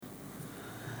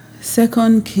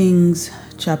2 Kings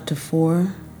chapter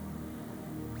 4,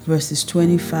 verses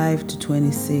 25 to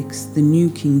 26, the New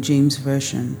King James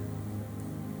Version.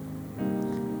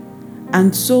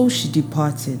 And so she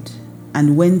departed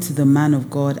and went to the man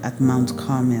of God at Mount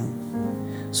Carmel.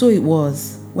 So it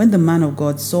was, when the man of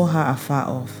God saw her afar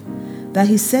off, that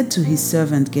he said to his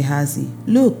servant Gehazi,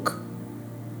 "Look,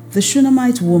 the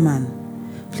Shunammite woman,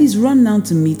 please run now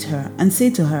to meet her and say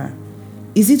to her,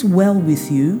 'Is it well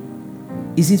with you?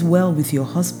 Is it well with your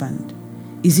husband?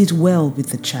 Is it well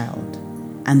with the child?'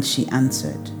 And she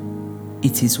answered,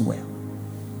 'It is well.'"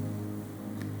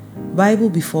 Bible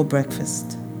before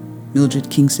breakfast. Mildred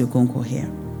Kingsley Okonkwo here.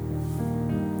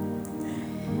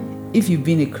 If you've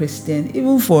been a Christian,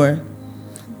 even for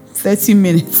 30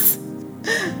 minutes,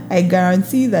 I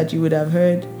guarantee that you would have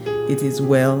heard "it is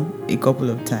well" a couple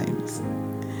of times.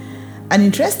 And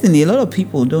interestingly, a lot of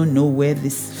people don't know where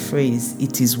this phrase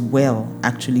 "it is well"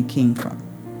 actually came from.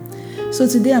 So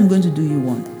today I'm going to do you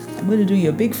one. I'm going to do you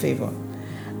a big favor.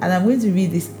 And I'm going to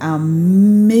read this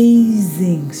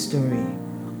amazing story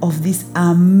of this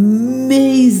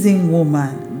amazing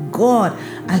woman. God,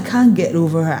 I can't get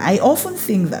over her. I often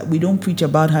think that we don't preach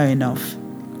about her enough.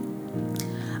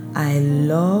 I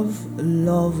love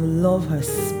her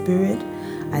spirit.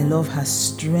 I love her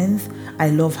strength. I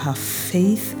love her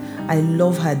faith. I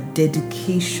love her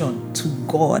dedication to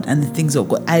God and the things of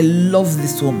God. I love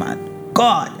this woman.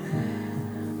 God.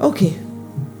 Okay,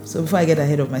 so before I get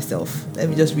ahead of myself, let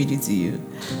me just read it to you.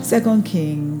 2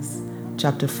 Kings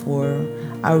chapter 4.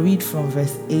 I'll read from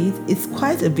verse 8. It's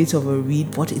quite a bit of a read,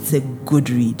 but it's a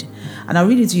good read. And I'll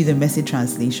read it to you in the Message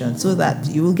translation so that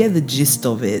you will get the gist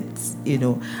of it.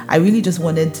 I really just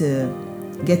wanted to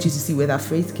get you to see where that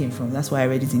phrase came from. That's why I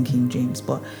read it in King James.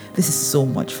 But this is so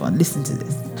much fun. Listen to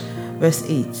this. Verse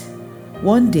 8.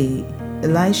 One day,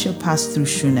 Elisha passed through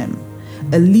Shunem.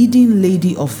 A leading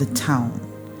lady of the town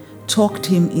talked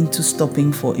him into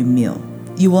stopping for a meal.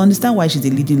 You will understand why she's a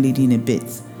leading lady in a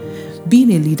bit.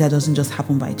 Being a leader doesn't just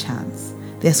happen by chance.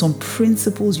 There are some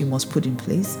principles you must put in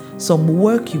place, some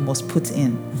work you must put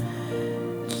in.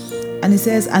 And it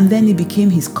says, and then it became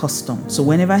his custom. So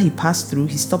whenever he passed through,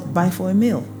 he stopped by for a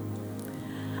meal.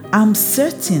 "I'm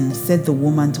certain," said the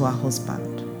woman to her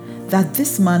husband, "that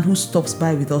this man who stops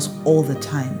by with us all the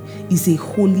time is a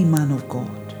holy man of God.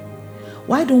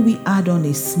 Why don't we add on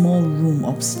a small room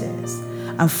upstairs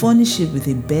and furnish it with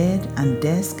a bed and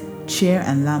desk, chair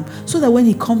and lamp, so that when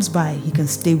he comes by, he can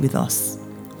stay with us?"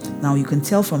 Now you can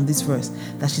tell from this verse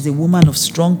that she's a woman of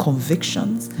strong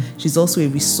convictions. She's also a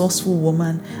resourceful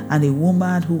woman and a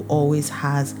woman who always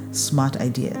has smart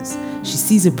ideas. She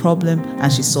sees a problem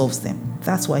and she solves them.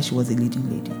 That's why she was a leading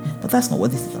lady. But that's not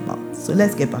what this is about. So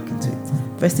let's get back into it.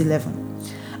 Verse 11.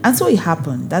 "And so it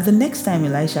happened that the next time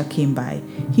Elisha came by,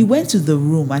 he went to the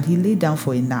room and he lay down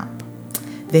for a nap.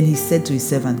 Then he said to his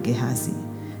servant Gehazi,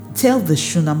 'Tell the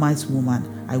Shunammite woman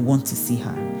I want to see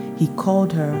her.' He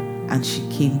called her and she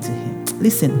came to him."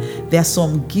 Listen, there are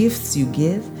some gifts you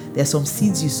give, there are some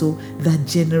seeds you sow that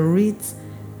generate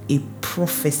a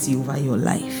prophecy over your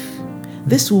life.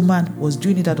 This woman was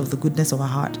doing it out of the goodness of her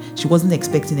heart. She wasn't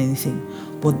expecting anything.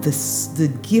 But the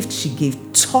gift she gave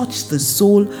touched the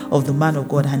soul of the man of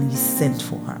God and he sent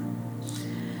for her.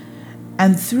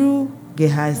 And through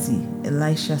Gehazi,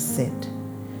 Elisha said,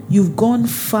 "You've gone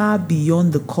far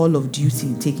beyond the call of duty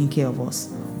in taking care of us.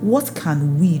 What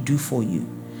can we do for you?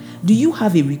 Do you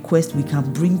have a request we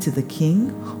can bring to the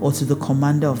king or to the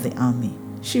commander of the army?"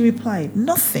 She replied,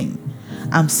 "Nothing.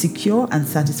 I'm secure and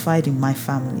satisfied in my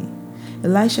family."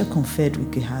 Elisha conferred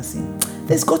with Gehazi.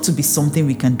 "There's got to be something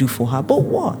we can do for her, but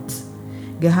what?"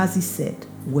 Gehazi said,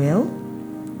 "Well,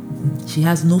 she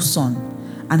has no son,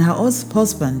 and her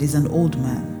husband is an old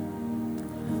man."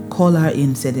 "Call her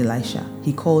in," said Elisha.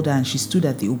 He called her and she stood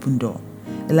at the open door.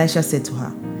 Elisha said to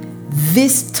her,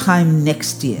 "This time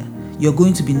next year, you're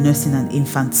going to be nursing an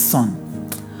infant son."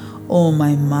 "Oh,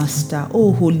 my master,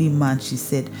 oh, holy man," she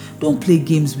said, "don't play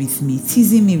games with me,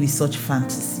 teasing me with such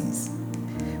fantasies."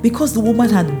 Because the woman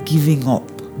had given up.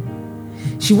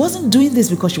 She wasn't doing this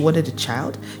because she wanted a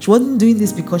child. She wasn't doing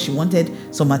this because she wanted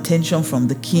some attention from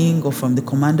the king or from the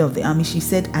commander of the army. She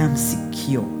said, "I am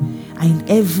secure. And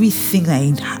everything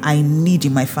I need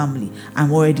in my family,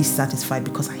 I'm already satisfied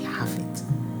because I have it."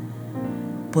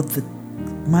 But the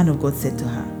man of God said to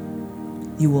her,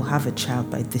 "You will have a child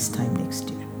by this time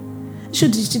next year." She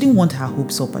didn't want her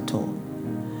hopes up at all.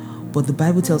 But the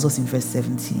Bible tells us in verse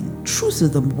 17, true to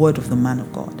the word of the man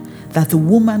of God, that the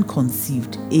woman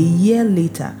conceived. A year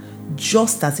later,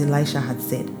 just as Elisha had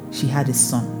said, she had a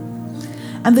son.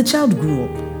 And the child grew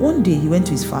up. One day he went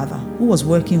to his father, who was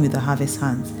working with the harvest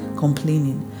hands,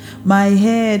 complaining, my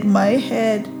head,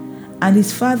 And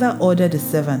his father ordered the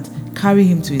servant, carry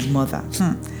him to his mother.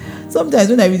 Sometimes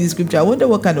when I read the scripture, I wonder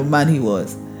what kind of man he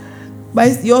was.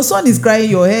 But your son is crying,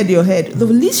 your head. The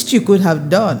least you could have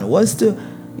done was to,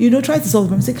 try to solve the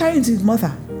problem. Say, carry him to his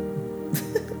mother.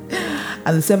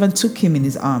 And the servant took him in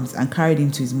his arms and carried him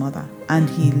to his mother. And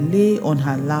he lay on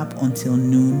her lap until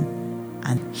noon,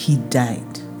 and he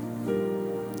died.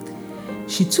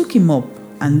 She took him up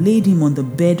and laid him on the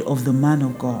bed of the man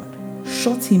of God,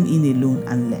 shut him in alone,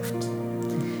 and left.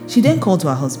 She then called to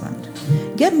her husband,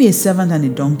 get me a servant and a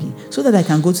donkey so that I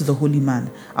can go to the holy man.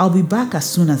 I'll be back as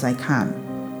soon as I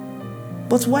can.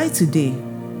 But why today?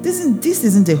 This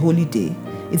isn't a holy day.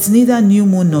 It's neither new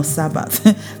moon nor Sabbath.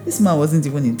 This man wasn't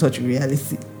even in touch with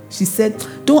reality. She said,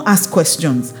 don't ask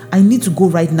questions. I need to go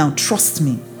right now. Trust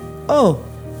me. Oh,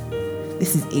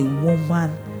 this is a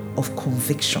woman of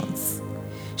convictions.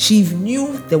 She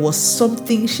knew there was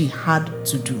something she had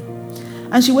to do.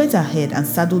 And she went ahead and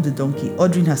saddled the donkey,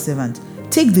 ordering her servant,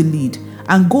 take the lead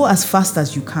and go as fast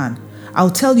as you can. I'll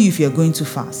tell you if you're going too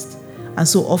fast. And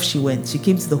so off she went. She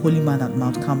came to the holy man at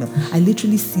Mount Carmel. I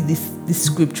literally see this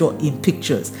scripture in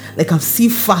pictures. Like I've seen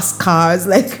fast cars.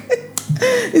 Like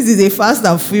this is a fast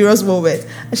and furious moment.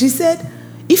 And she said,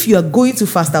 if you are going too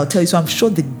fast, I'll tell you. So I'm sure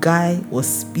the guy was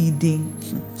speeding.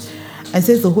 And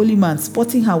says the holy man,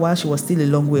 spotting her while she was still a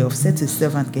long way off, said to his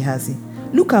servant Gehazi,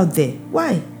 look out there.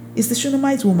 Why? It's the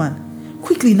Shunammite woman.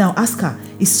 Quickly now ask her,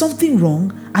 is something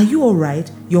wrong? Are you all right?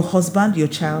 Your husband, your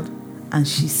child? And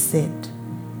she said,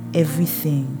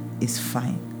 everything is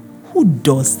fine. Who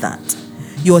does that?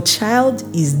 Your child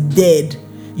is dead.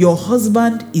 Your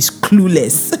husband is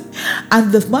clueless.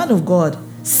 And the man of God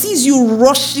sees you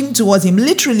rushing towards him,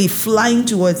 literally flying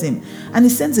towards him. And he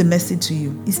sends a message to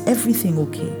you. Is everything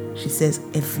okay? She says,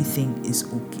 everything is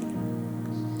okay.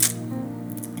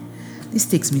 This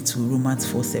takes me to Romans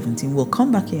 4:17. We'll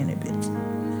come back here in a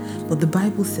bit. But the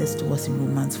Bible says to us in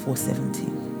Romans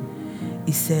 4:17,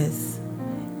 it says,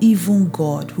 even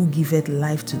God who giveth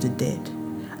life to the dead,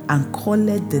 and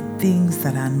calleth the things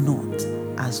that are not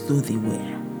as though they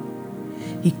were.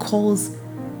 He calls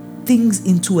things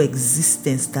into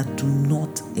existence that do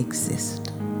not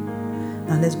exist.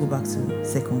 Now let's go back to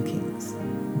 2 Kings.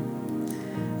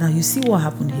 Now you see what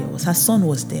happened here was her son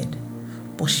was dead,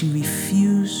 but she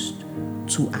refused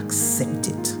to accept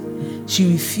it.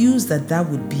 She refused that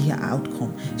would be her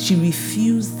outcome. She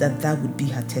refused that would be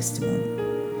her testimony.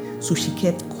 So she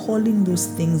kept calling those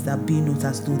things that be not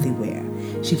as though they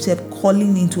were. She kept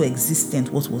calling into existence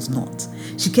what was not.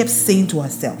 She kept saying to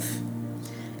herself,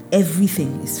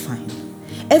 everything is fine.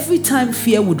 Every time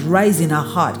fear would rise in her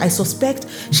heart, I suspect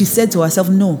she said to herself,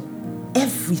 no,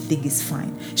 everything is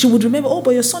fine. She would remember, oh,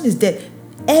 but your son is dead.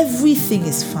 Everything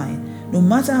is fine. No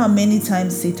matter how many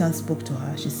times Satan spoke to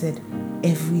her, she said,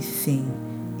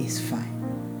 everything is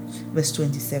fine. Verse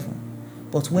 27.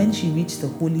 But when she reached the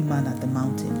holy man at the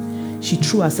mountain, she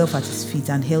threw herself at his feet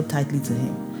and held tightly to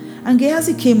him. And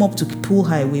Gehazi came up to pull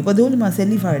her away, but the holy man said,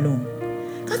 leave her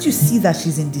alone. Can't you see that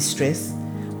she's in distress?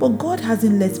 But God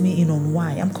hasn't let me in on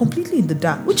why. I'm completely in the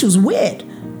dark, which was weird,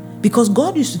 because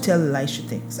God used to tell Elisha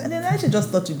things. And Elisha just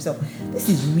thought to himself, this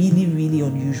is really, really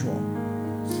unusual.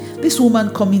 This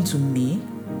woman coming to me,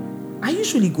 I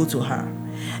usually go to her.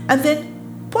 And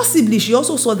then possibly she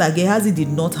also saw that Gehazi did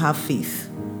not have faith.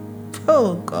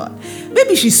 Oh God.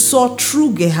 Maybe she saw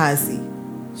through Gehazi.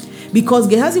 Because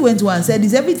Gehazi went to her and said,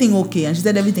 is everything okay? And she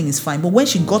said, everything is fine. But when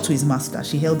she got to his master,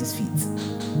 she held his feet.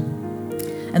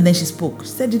 And then she spoke. She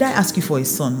said, did I ask you for a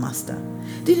son, master?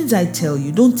 Didn't I tell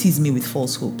you, don't tease me with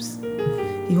false hopes?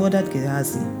 He ordered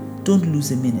Gehazi, don't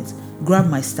lose a minute. Grab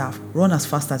my staff, run as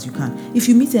fast as you can. If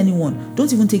you meet anyone,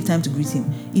 don't even take time to greet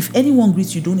him. If anyone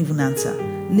greets you, don't even answer.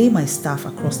 Lay my staff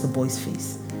across the boy's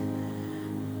face.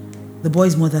 The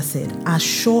boy's mother said, as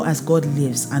sure as God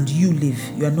lives and you live,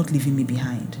 you are not leaving me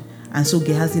behind. And so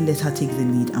Gehazi let her take the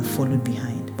lead and followed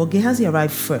behind. But Gehazi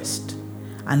arrived first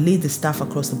and laid the staff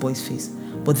across the boy's face.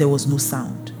 But there was no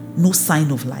sound, no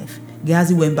sign of life.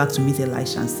 Gehazi went back to meet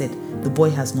Elisha and said, the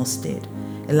boy has not stirred.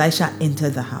 Elisha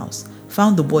entered the house,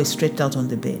 found the boy stretched out on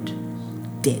the bed,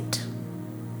 dead.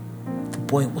 The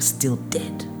boy was still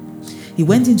dead. He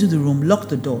went into the room, locked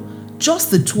the door,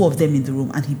 just the two of them in the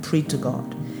room, and he prayed to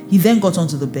God. He then got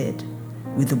onto the bed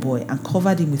with the boy and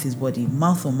covered him with his body,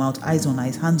 mouth on mouth, eyes on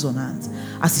eyes, hands on hands.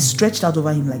 As he stretched out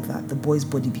over him like that, the boy's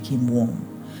body became warm.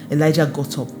 Elijah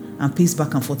got up and paced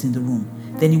back and forth in the room.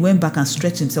 Then he went back and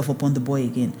stretched himself upon the boy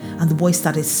again, and the boy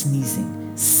started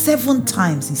sneezing. 7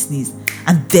 times he sneezed,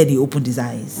 and then he opened his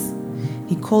eyes.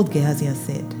 He called Gehazi and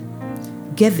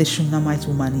said, get the Shunammite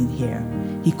woman in here.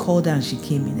 He called her and she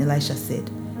came in. Elisha said,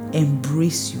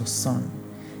 embrace your son.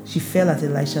 She fell at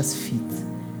Elisha's feet,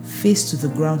 face to the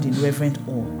ground in reverent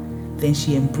awe. Then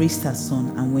she embraced her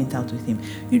son and went out with him.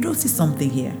 You notice something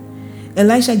here.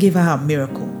 Elisha gave her a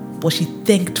miracle, but she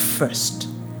thanked first.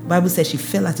 The Bible says she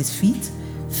fell at his feet,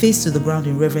 face to the ground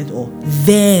in reverent awe.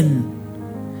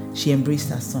 Then she embraced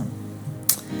her son.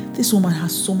 This woman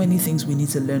has so many things we need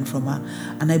to learn from her,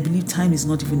 and I believe time is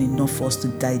not even enough for us to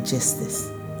digest this.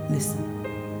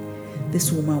 Listen,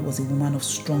 this woman was a woman of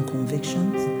strong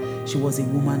convictions. She was a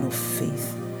woman of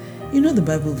faith. You know the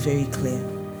Bible very clear.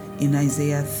 In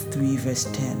Isaiah 3 verse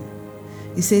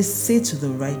 10, it says, say to the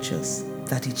righteous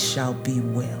that it shall be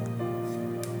well.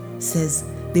 It says,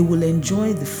 they will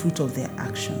enjoy the fruit of their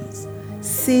actions.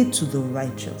 Say to the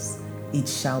righteous, it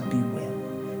shall be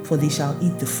well, for they shall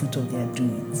eat the fruit of their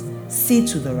doings. Say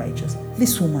to the righteous.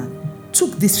 This woman took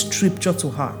this scripture to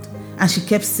heart, and she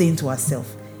kept saying to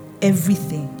herself,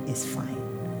 everything is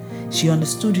fine. She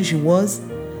understood who she was.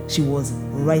 She was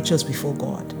righteous before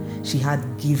God. She had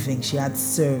giving. She had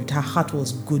served. Her heart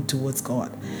was good towards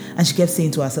God. And she kept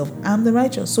saying to herself, I'm the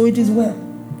righteous, so it is well.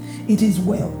 It is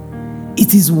well.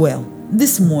 It is well.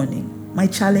 This morning, my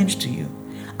challenge to you,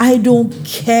 I don't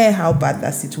care how bad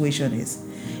that situation is.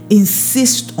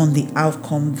 Insist on the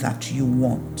outcome that you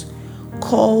want.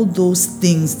 Call those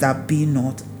things that be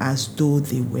not as though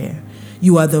they were.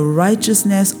 You are the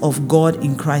righteousness of God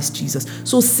in Christ Jesus.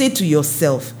 So say to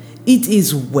yourself, it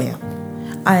is well.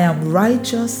 I am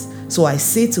righteous, so I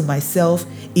say to myself,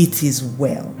 it is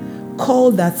well.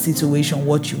 Call that situation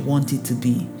what you want it to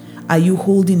be. Are you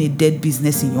holding a dead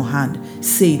business in your hand?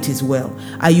 Say it is well.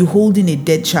 Are you holding a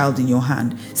dead child in your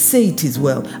hand? Say it is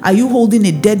well. Are you holding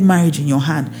a dead marriage in your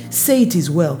hand? Say it is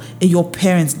well. And your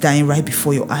parents dying right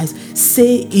before your eyes?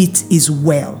 Say it is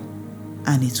well.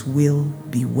 And it will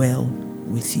be well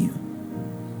with you.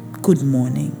 Good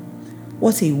morning.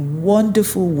 What a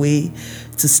wonderful way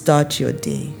to start your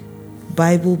day.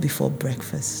 Bible before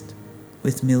breakfast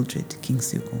with Mildred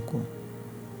Kingsley Okonkwo.